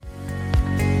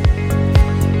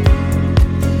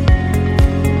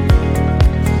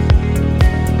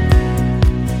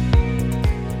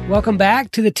Welcome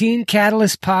back to the Teen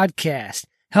Catalyst Podcast,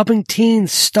 helping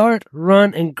teens start,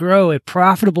 run, and grow a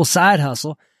profitable side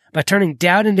hustle by turning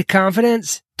doubt into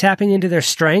confidence, tapping into their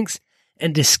strengths,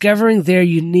 and discovering their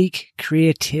unique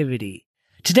creativity.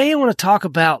 Today I want to talk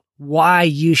about why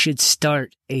you should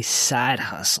start a side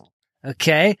hustle,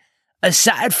 okay?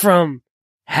 Aside from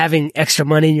having extra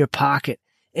money in your pocket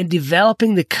and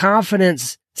developing the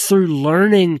confidence through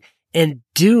learning and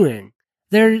doing,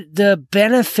 the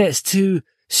benefits to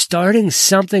starting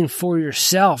something for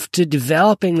yourself, to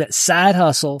developing that side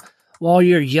hustle while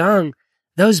you're young,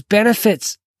 those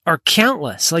benefits are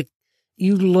countless. Like,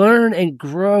 you learn and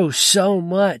grow so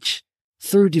much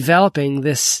through developing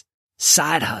this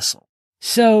side hustle.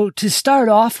 So to start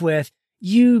off with,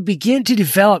 you begin to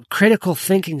develop critical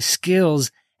thinking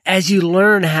skills as you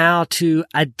learn how to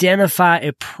identify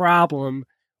a problem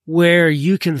where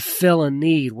you can fill a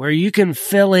need, where you can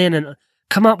fill in and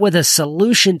come up with a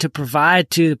solution to provide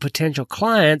to the potential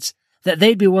clients that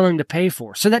they'd be willing to pay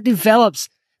for. So that develops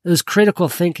those critical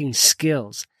thinking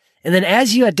skills. And then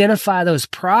as you identify those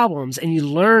problems and you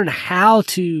learn how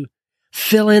to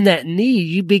fill in that need,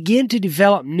 you begin to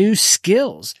develop new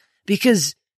skills,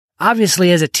 because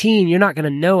obviously as a teen, you're not going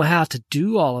to know how to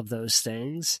do all of those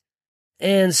things.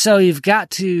 And so you've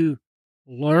got to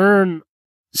learn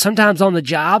sometimes on the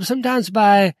job, sometimes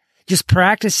by just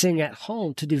practicing at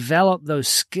home to develop those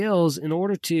skills in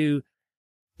order to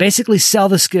basically sell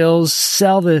the skills,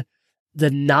 sell the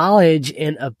knowledge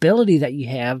and ability that you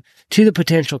have to the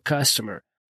potential customer.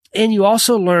 And you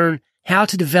also learn how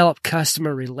to develop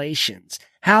customer relations,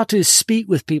 how to speak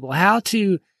with people, how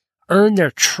to earn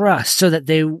their trust so that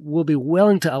they will be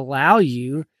willing to allow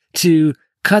you to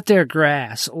cut their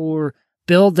grass or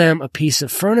build them a piece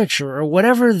of furniture or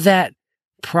whatever that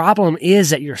problem is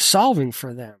that you're solving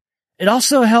for them. It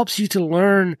also helps you to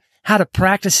learn how to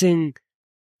practicing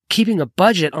keeping a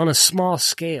budget on a small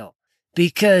scale,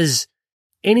 because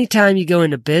anytime you go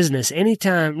into business,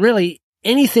 anytime really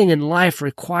anything in life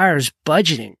requires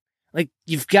budgeting. Like,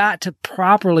 you've got to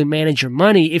properly manage your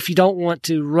money if you don't want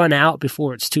to run out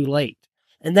before it's too late.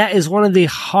 And that is one of the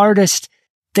hardest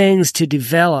things to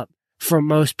develop for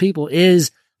most people, is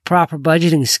proper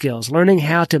budgeting skills, learning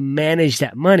how to manage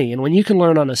that money. And when you can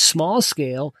learn on a small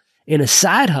scale in a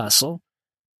side hustle,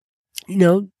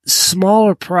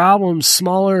 smaller problems,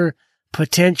 smaller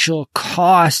potential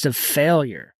cost of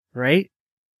failure, right?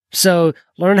 So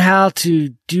learn how to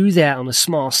do that on a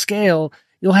small scale.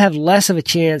 You'll have less of a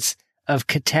chance of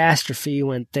catastrophe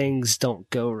when things don't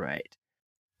go right.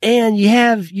 And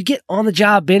you get on the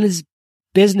job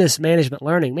business management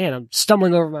learning. Man, I'm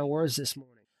stumbling over my words this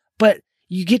morning, but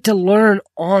you get to learn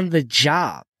on the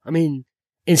job. I mean,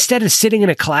 instead of sitting in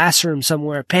a classroom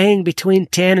somewhere paying between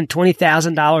 $10,000 and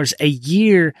 $20,000 a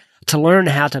year to learn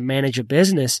how to manage a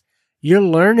business, you're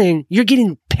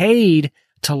getting paid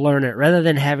to learn it rather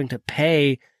than having to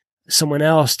pay someone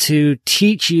else to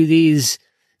teach you these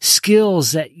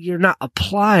skills that you're not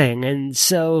applying. And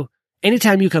so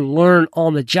anytime you can learn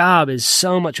on the job is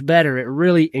so much better. It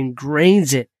really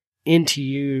ingrains it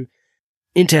into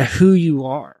who you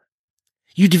are.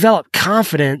 You develop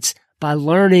confidence by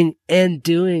learning and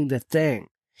doing the thing.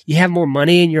 You have more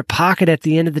money in your pocket at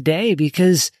the end of the day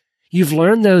because you've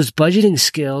learned those budgeting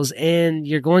skills and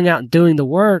you're going out and doing the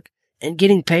work and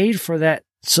getting paid for that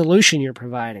solution you're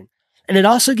providing. And it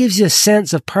also gives you a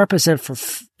sense of purpose and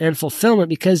fulfillment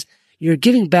because you're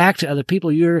giving back to other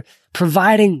people. You're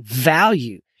providing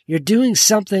value. You're doing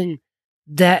something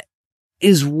that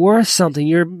is worth something.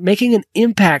 You're making an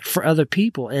impact for other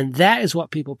people. And that is what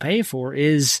people pay for,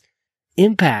 is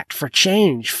impact, for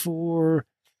change, for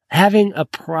having a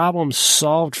problem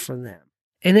solved for them.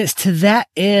 And it's to that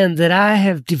end that I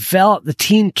have developed the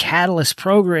Teen Catalyst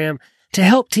program to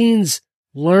help teens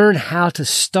learn how to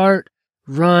start,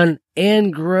 run,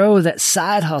 and grow that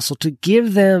side hustle, to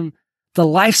give them the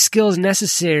life skills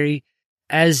necessary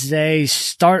as they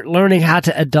start learning how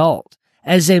to adult,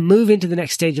 as they move into the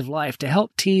next stage of life, to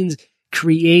help teens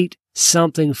create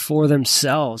something for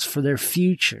themselves, for their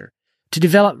future, to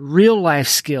develop real life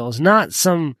skills, not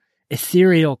some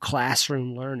ethereal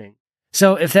classroom learning.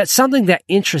 So if that's something that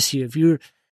interests you, if you're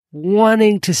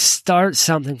wanting to start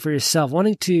something for yourself,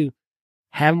 wanting to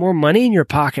have more money in your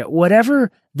pocket,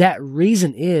 whatever that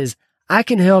reason is, I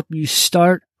can help you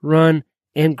start, run,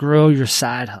 and grow your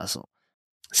side hustle.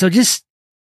 So just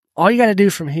all you got to do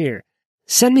from here,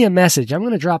 send me a message. I'm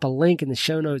going to drop a link in the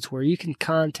show notes where you can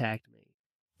contact me.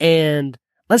 And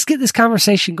let's get this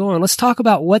conversation going. Let's talk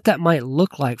about what that might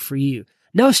look like for you.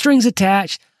 No strings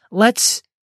attached. Let's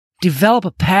develop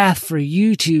a path for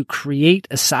you to create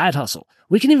a side hustle.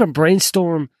 We can even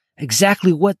brainstorm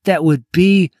exactly what that would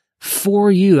be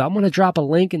for you. I'm going to drop a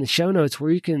link in the show notes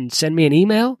where you can send me an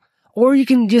email, or you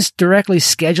can just directly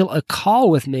schedule a call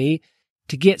with me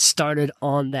to get started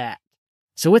on that.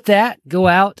 So with that, go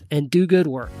out and do good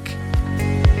work.